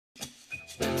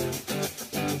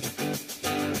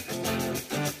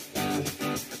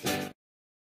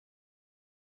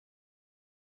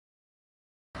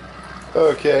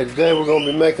Okay, today we're going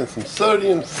to be making some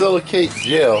sodium silicate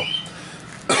gel.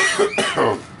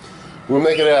 We'll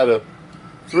make it out of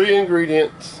 3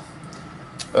 ingredients.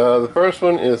 The first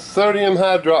one is sodium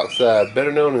hydroxide,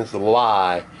 better known as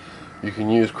lye. You can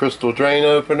use crystal drain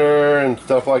opener and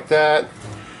stuff like that.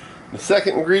 The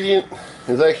second ingredient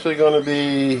is actually going to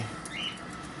be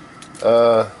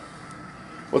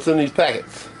what's in these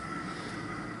packets?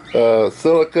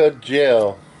 Silica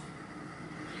gel.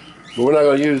 But we're not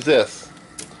going to use this.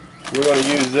 We're going to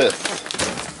use this.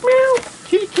 Meow.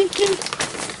 Kitty, kitty, kitty.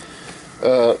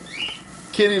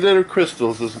 Kitty litter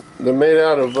crystals. They're made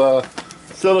out of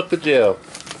silica gel.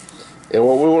 And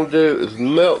what we want to do is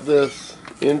melt this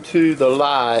into the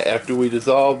lye after we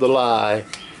dissolve the lye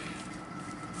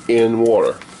in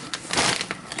water.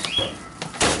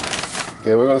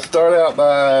 Okay, we're going to start out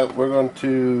by, we're going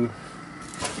to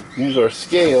use our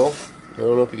scale. I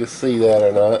don't know if you can see that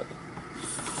or not.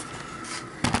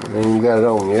 And you got it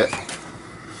on yet.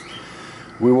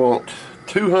 We want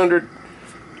 200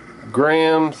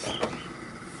 grams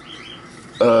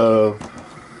of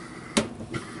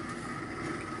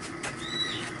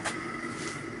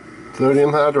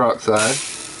sodium hydroxide.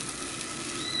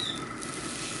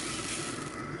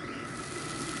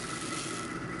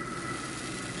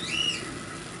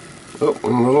 Oh,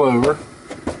 I'm a little over.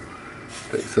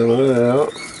 Take some of it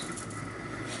out.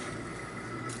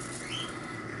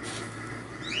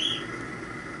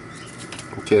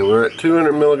 Okay, we're at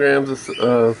 200 milligrams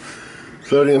of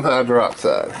sodium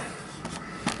hydroxide.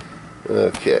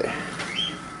 Okay.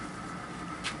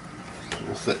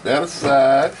 We'll set that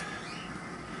aside.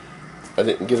 I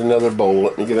didn't get another bowl.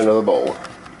 Let me get another bowl.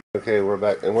 Okay, we're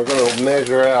back, and we're going to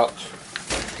measure out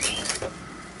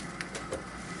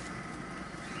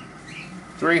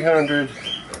 300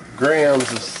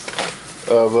 grams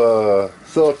of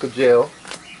silica gel.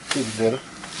 Kitty litter.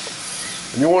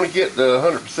 And you want to get the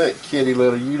 100% kitty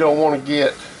litter. You don't want to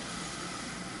get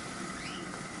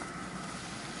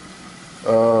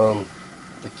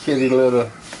the kitty litter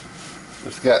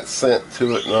that's got scent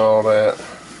to it and all that.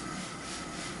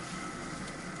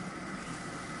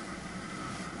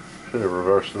 Should have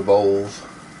reversed the bowls.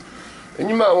 And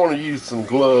you might want to use some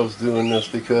gloves doing this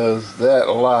because that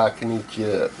lye can eat you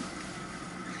up.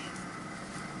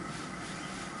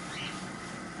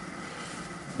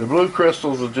 The blue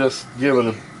crystals will just give it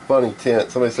a funny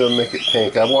tint. Somebody said make it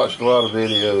pink. I've watched a lot of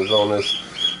videos on this.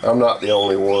 I'm not the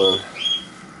only one.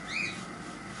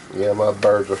 Yeah, my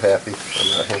birds are happy.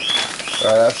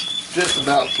 Alright, that's just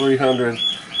about 300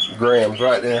 grams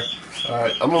right there.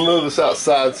 Alright, I'm going to move this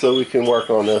outside so we can work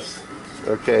on this.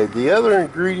 Okay, the other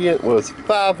ingredient was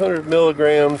 500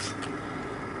 milligrams,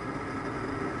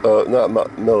 not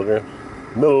milligrams,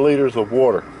 milliliters of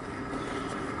water.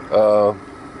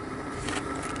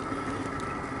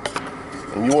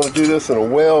 And you want to do this in a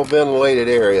well-ventilated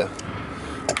area.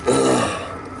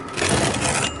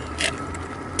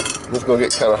 It's going to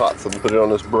get kind of hot, so I'm going to put it on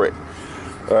this brick.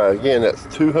 Alright, again, that's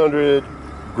 200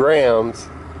 grams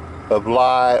of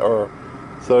lye or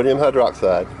sodium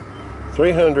hydroxide,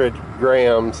 300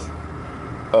 grams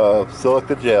of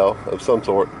silica gel of some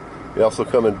sort. They also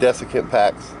come in desiccant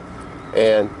packs,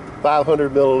 and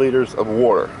 500 milliliters of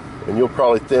water. And you'll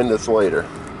probably thin this later.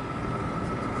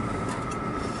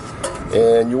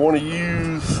 And you want to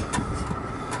use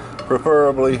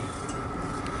preferably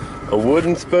a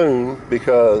wooden spoon,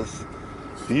 because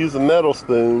if you use a metal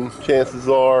spoon, chances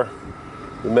are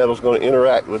the metal's going to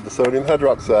interact with the sodium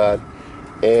hydroxide,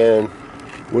 and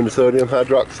when the sodium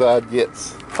hydroxide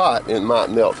gets hot, it might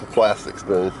melt the plastic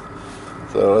spoon.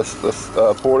 So let's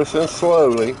pour this in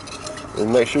slowly,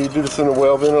 and make sure you do this in a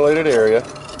well-ventilated area.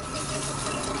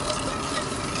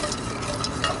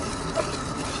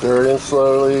 Stir it in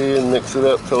slowly and mix it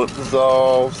up till it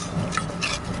dissolves.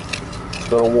 It's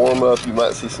going to warm up. You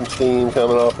might see some steam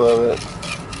coming off of it.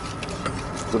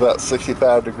 It's about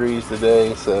 65 degrees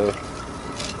today, so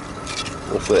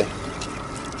we'll see.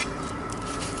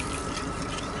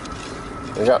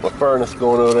 I got my furnace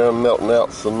going over there. I'm melting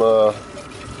out some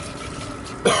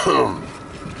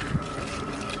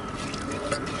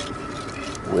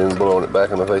wind blowing it back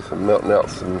in my face. I'm melting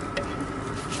out some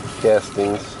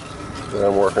castings that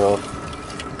I'm working on.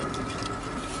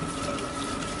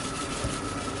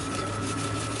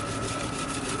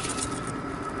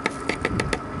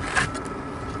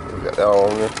 We got that all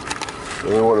on there. And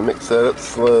we want to mix that up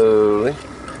slowly.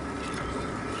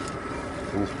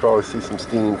 You can probably see some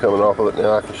steam coming off of it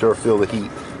now. I can sure feel the heat.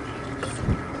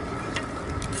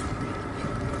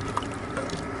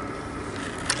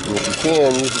 And if you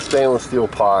can, use a stainless steel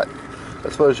pot. I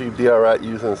suppose you'd be alright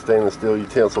using a stainless steel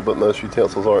utensil, but most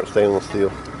utensils aren't stainless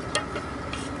steel.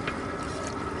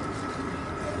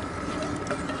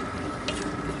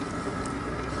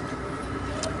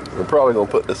 I'm probably going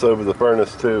to put this over the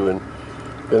furnace too and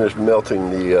finish melting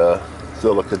the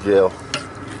silica gel.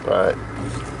 Alright.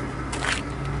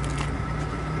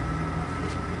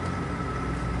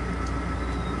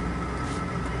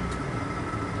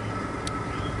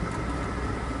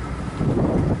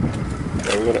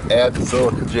 I'm going to add the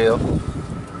silica gel.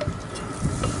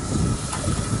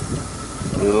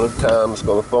 A little at a time, it's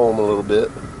going to foam a little bit.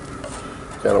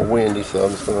 Kind of windy, so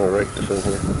I'm just going to rake this in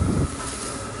here.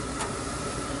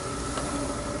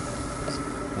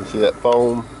 You see that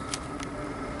foam?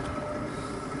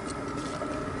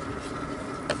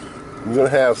 You're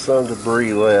going to have some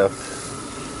debris left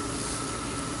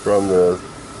from the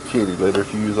kitty litter.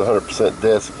 If you use 100%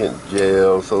 desiccant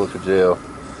gel, silica gel,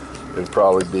 it'd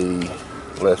probably be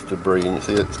less debris. And you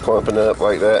see it's clumping up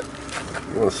like that.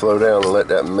 You want to slow down and let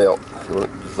that melt. You want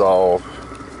it to dissolve.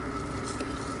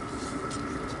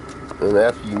 And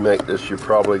after you make this, you're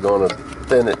probably going to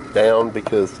thin it down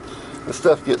because the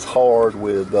stuff gets hard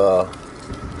with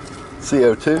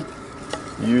CO2.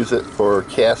 Use it for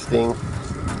casting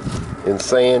in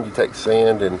sand. You take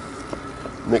sand and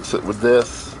mix it with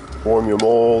this, form your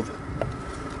mold,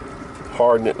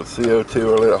 harden it with CO2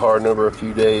 or let it harden over a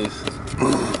few days,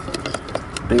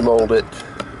 demold it,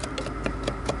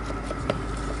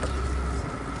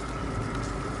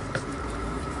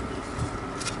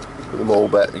 put the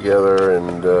mold back together,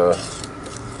 and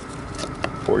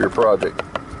for your project.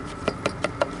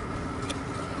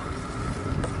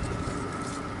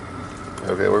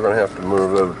 Okay, we're going to have to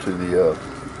move over to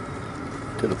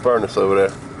the furnace over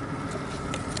there.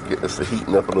 Get this to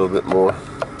heating up a little bit more.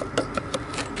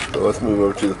 So let's move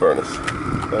over to the furnace.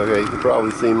 Okay, you can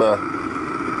probably see my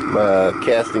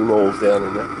casting molds down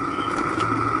in there.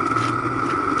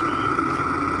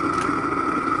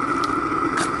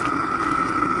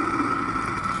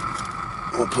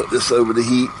 We'll put this over the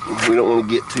heat. We don't want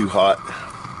to get too hot.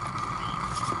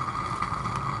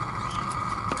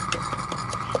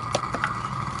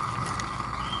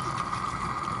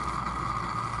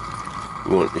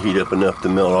 We want it to heat up enough to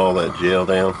melt all that gel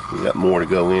down. We got more to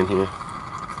go in here.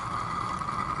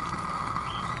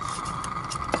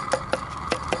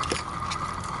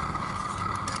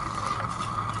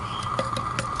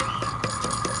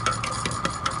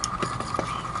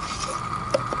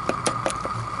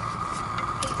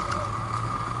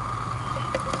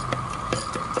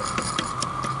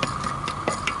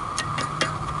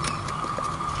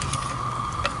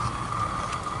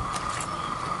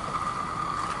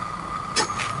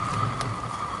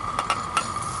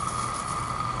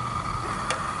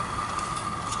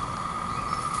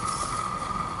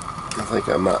 I think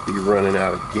I might be running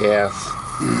out of gas.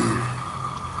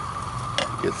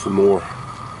 Get some more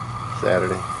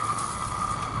Saturday.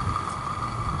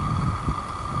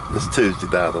 It's Tuesday,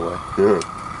 by the way.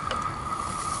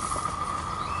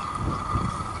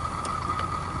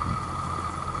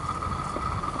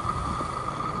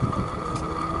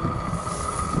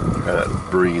 Kind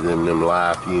of breathe in them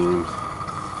live fumes.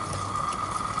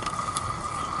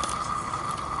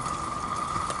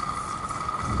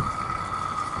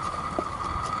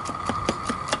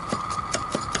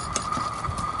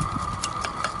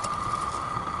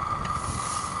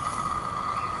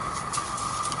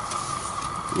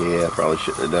 Yeah, I probably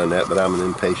shouldn't have done that, but I'm an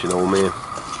impatient old man.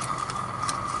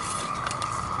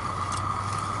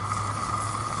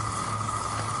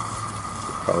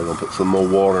 Probably gonna put some more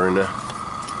water in there.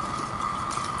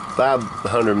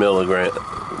 500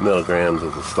 milligrams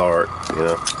as a start, you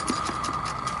know.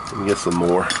 And get some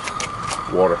more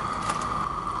water.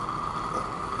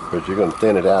 But you're gonna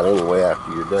thin it out anyway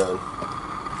after you're done.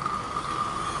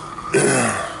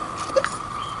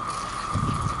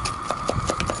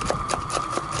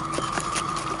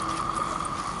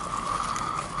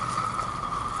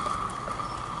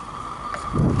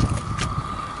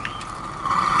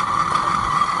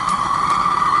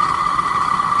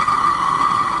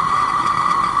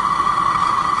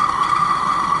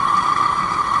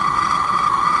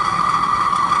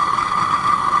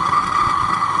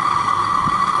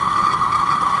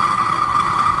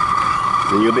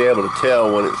 And you'll be able to tell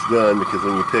when it's done because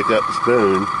when you pick up the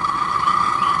spoon,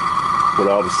 when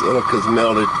all the silica's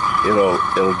melted, it'll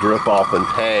drip off and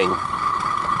hang.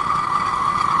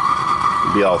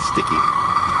 It'll be all sticky.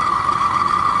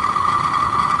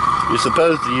 You're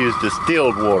supposed to use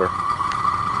distilled water,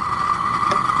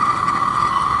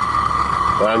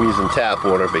 but I'm using tap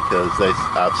water because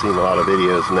I've seen a lot of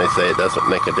videos and they say it doesn't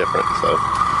make a difference. So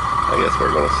I guess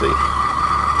we're going to see.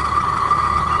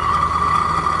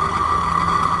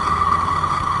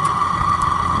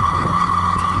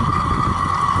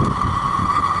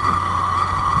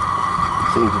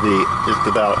 Seems to be just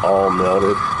about all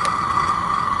melted.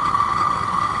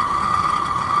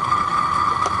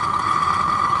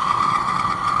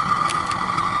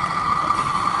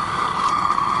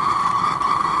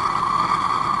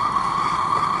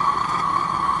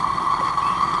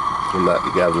 It might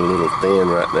be got a little thin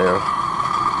right now,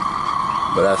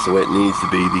 but that's the way it needs to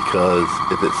be, because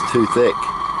if it's too thick,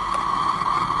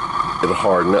 it'll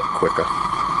harden up quicker,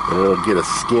 and it'll get a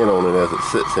skin on it as it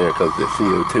sits there, because the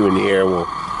CO2 in the air will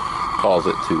cause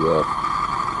it to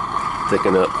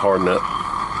thicken up, harden up.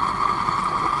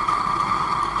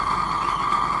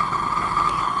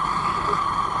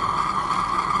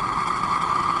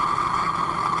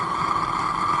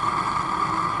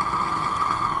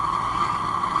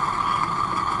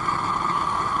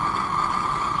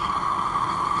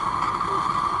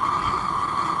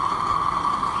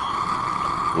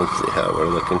 Let's see how we're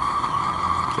looking.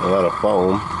 A lot of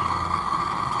foam.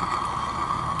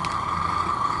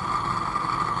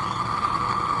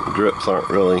 The drips aren't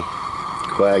really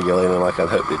coagulating like I'd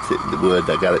hoped it would.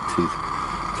 I got it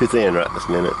too thin right this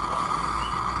minute.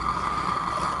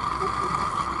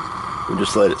 We'll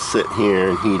just let it sit here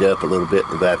and heat up a little bit,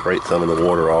 evaporate some of the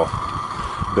water off.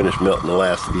 Finish melting the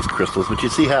last of these crystals. But you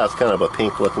see how it's kind of a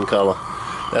pink looking color?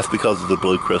 That's because of the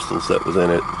blue crystals that was in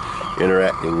it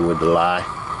interacting with the lye.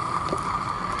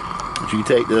 But you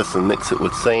take this and mix it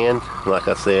with sand, like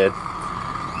I said,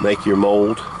 make your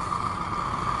mold,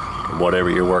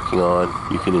 whatever you're working on.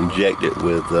 You can inject it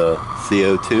with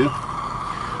CO2,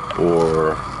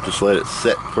 or just let it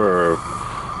sit for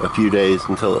a few days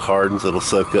until it hardens. It'll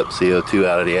soak up CO2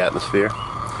 out of the atmosphere.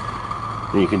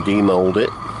 And you can demold it.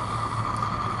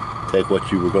 Take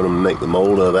what you were going to make the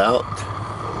mold of out,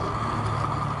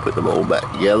 put the mold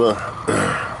back together.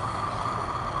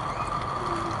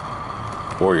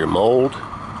 Pour your mold,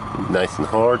 nice and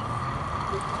hard.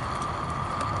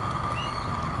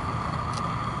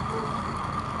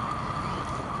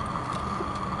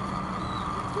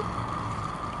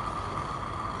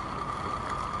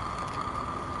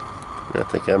 I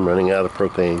think I'm running out of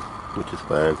propane, which is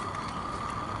fine.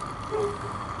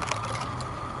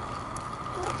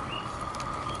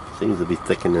 Seems to be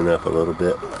thickening up a little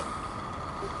bit.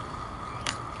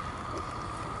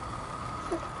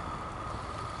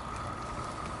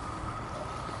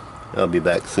 I'll be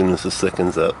back as soon as it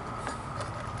thickens up.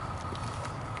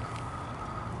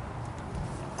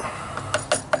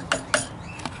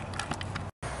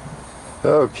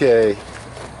 Okay,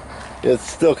 it's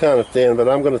still kind of thin, but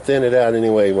I'm going to thin it out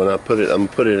anyway. When I put it, I'm going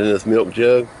to put it in this milk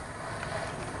jug,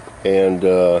 and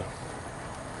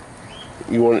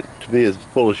you want it to be as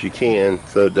full as you can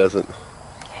so it doesn't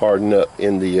harden up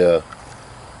in the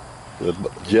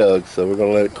jug. So we're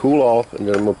going to let it cool off, and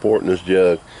then I'm going to pour it in this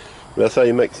jug. That's how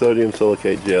you make sodium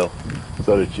silicate gel,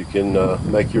 so that you can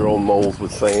make your own molds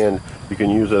with sand. You can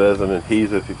use it as an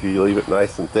adhesive if you leave it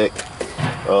nice and thick.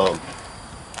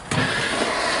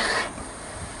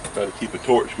 Try to keep a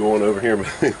torch going over here,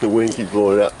 but the wind keeps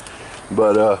blowing it out.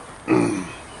 But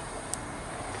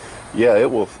yeah,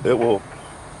 it will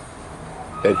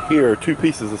adhere two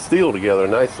pieces of steel together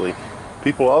nicely.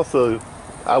 People also,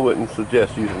 I wouldn't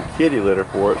suggest using kitty litter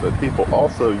for it, but people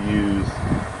also use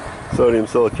sodium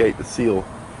silicate to seal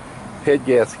head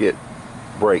gasket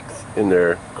breaks in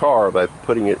their car by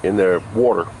putting it in their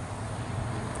water.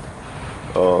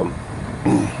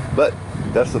 But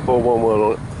that's the 411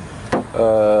 on it.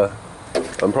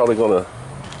 I'm probably going to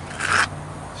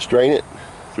strain it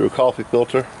through a coffee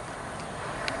filter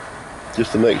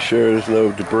just to make sure there's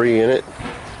no debris in it.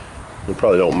 It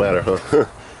probably don't matter, huh?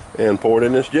 And pour it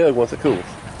in this jug once it cools.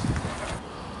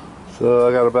 So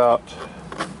I got about,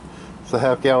 it's a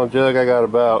half-gallon jug. I got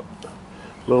about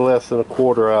a little less than a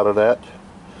quarter out of that.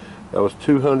 That was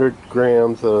 200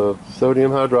 grams of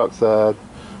sodium hydroxide,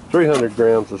 300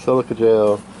 grams of silica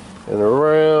gel, and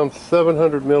around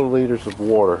 700 milliliters of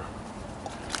water.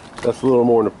 That's a little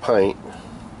more than a pint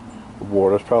of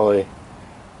water. That's probably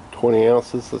 20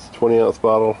 ounces. That's a 20-ounce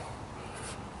bottle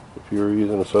if you were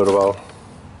using a soda bottle.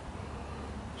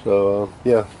 So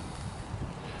yeah,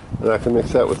 and I can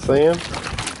mix that with sand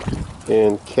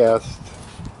and cast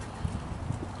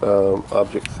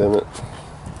objects in it.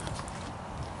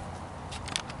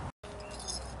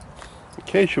 In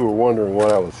case you were wondering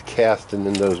what I was casting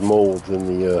in those molds in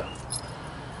the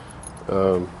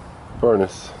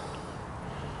furnace,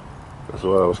 that's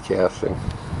what I was casting.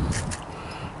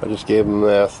 I just gave them an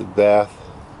acid bath.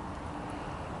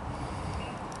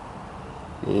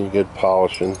 And good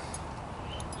polishing.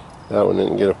 That one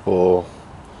didn't get a full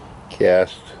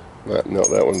cast. Might melt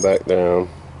that one back down.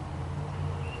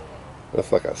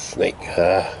 That's like a snake.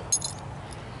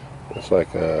 It's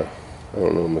like a, I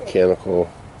don't know, mechanical.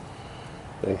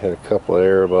 They had a couple of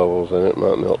air bubbles in it.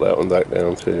 Might melt that one back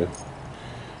down too.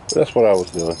 But that's what I was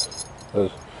doing. I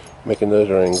was making those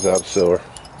rings out of silver.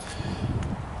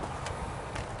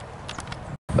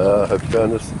 Hope you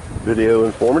found this video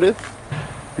informative.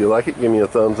 If you like it, give me a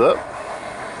thumbs up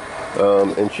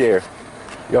and share.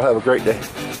 Y'all have a great day.